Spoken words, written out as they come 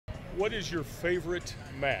What is your favorite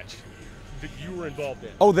match that you were involved in?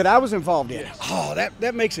 Oh, that I was involved in? Yes. Oh,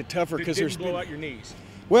 that makes it tougher because there's blow out your knees.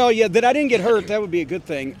 Well, yeah, that I didn't get hurt, that would be a good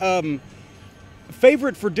thing.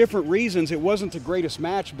 Favorite for different reasons. It wasn't the greatest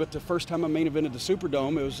match, but the first time I main evented the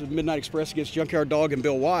Superdome, it was the Midnight Express against Junkyard Dog and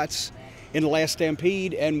Bill Watts in the last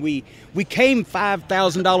Stampede, and we came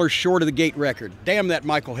 $5,000 short of the gate record. Damn that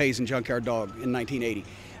Michael Hayes and Junkyard Dog in 1980.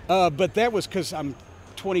 But that was because I'm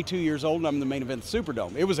 22 years old and I'm in the main event of the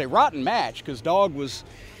Superdome. It was a rotten match because Dog was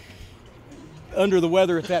under the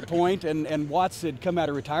weather at that point, and Watts had come out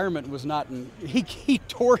of retirement and was not in, he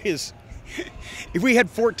tore his, we had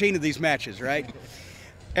 14 of these matches, right?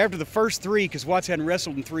 After the first 3, because Watts hadn't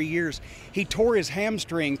wrestled in 3 years, he tore his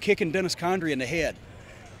hamstring kicking Dennis Condrey in the head.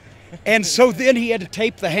 And so then he had to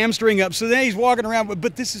tape the hamstring up. So then he's walking around,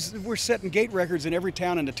 but we're setting gate records in every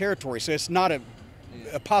town in the territory, so it's not a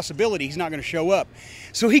possibility he's not going to show up.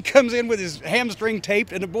 So he comes in with his hamstring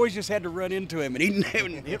taped, and the boys just had to run into him, and he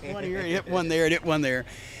hit one here, hit one there, and hit one there.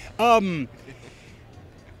 One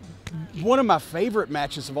of my favorite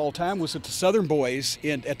matches of all time was at the Southern Boys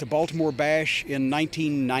at the Baltimore Bash in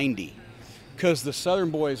 1990. Because the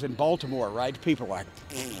Southern Boys in Baltimore, right, people were like,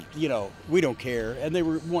 you know, we don't care. And they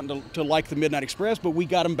were wanting to like the Midnight Express, but we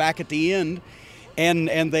got them back at the end,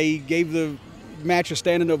 and they gave the match a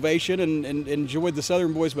standing ovation and enjoyed the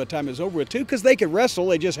Southern Boys by the time it was over with too, because they could wrestle.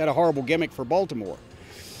 They just had a horrible gimmick for Baltimore.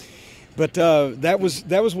 But that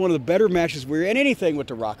was one of the better matches we were in. Anything with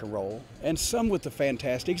the rock and roll, and some with the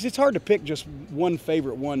Fantastics. It's hard to pick just one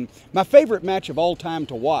favorite one. My favorite match of all time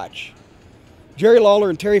to watch: Jerry Lawler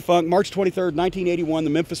and Terry Funk, March 23rd, 1981, the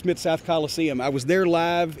Memphis Mid-South Coliseum. I was there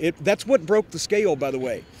live. That's what broke the scale, by the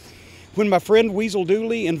way. When my friend Weasel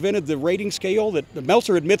Dooley invented the rating scale, that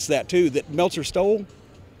Meltzer admits that too, that Meltzer stole,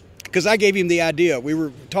 because I gave him the idea. We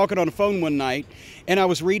were talking on the phone one night, and I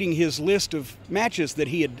was reading his list of matches that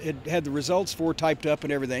he had the results for typed up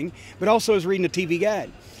and everything, but also I was reading a TV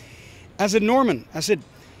guide. I said, Norman, I said,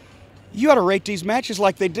 you ought to rate these matches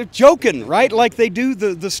like they do, joking, right? Like they do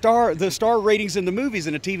the star ratings in the movies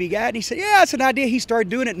in a TV guide. And he said, yeah, it's an idea. He started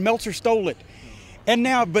doing it, and Meltzer stole it. And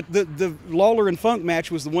now, but the Lawler and Funk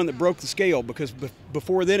match was the one that broke the scale, because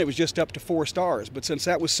before then it was just up to 4 stars. But since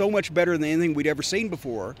that was so much better than anything we'd ever seen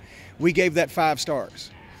before, we gave that 5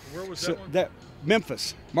 stars. Where was that one?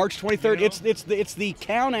 Memphis, March 23rd. You know? It's the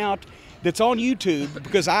count out that's on YouTube,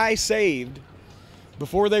 because I saved,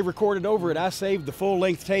 before they recorded over it, I saved the full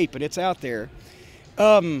length tape, and it's out there.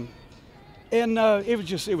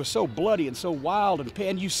 It was so bloody and so wild,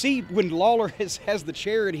 and you see when Lawler has the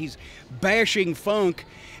chair and he's bashing Funk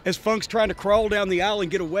as Funk's trying to crawl down the aisle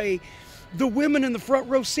and get away. The women in the front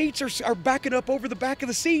row seats are backing up over the back of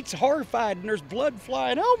the seats, horrified, and there's blood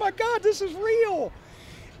flying. Oh my God, this is real!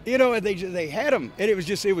 You know, and they had him, and it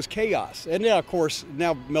was chaos. And now, of course,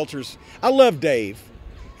 now Meltzer's. I love Dave.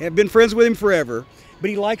 I've been friends with him forever, but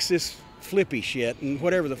he likes this flippy shit and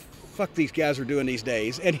whatever the fuck these guys are doing these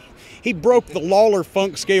days. And he broke the Lawler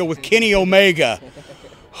Funk scale with Kenny Omega.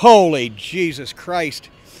 Holy Jesus Christ.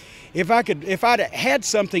 If I'd had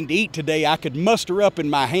something to eat today, I could muster up in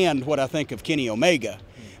my hand what I think of Kenny Omega.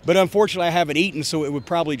 But unfortunately, I haven't eaten, so it would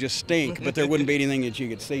probably just stink, but there wouldn't be anything that you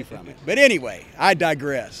could see from it. But anyway, I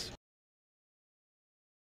digress.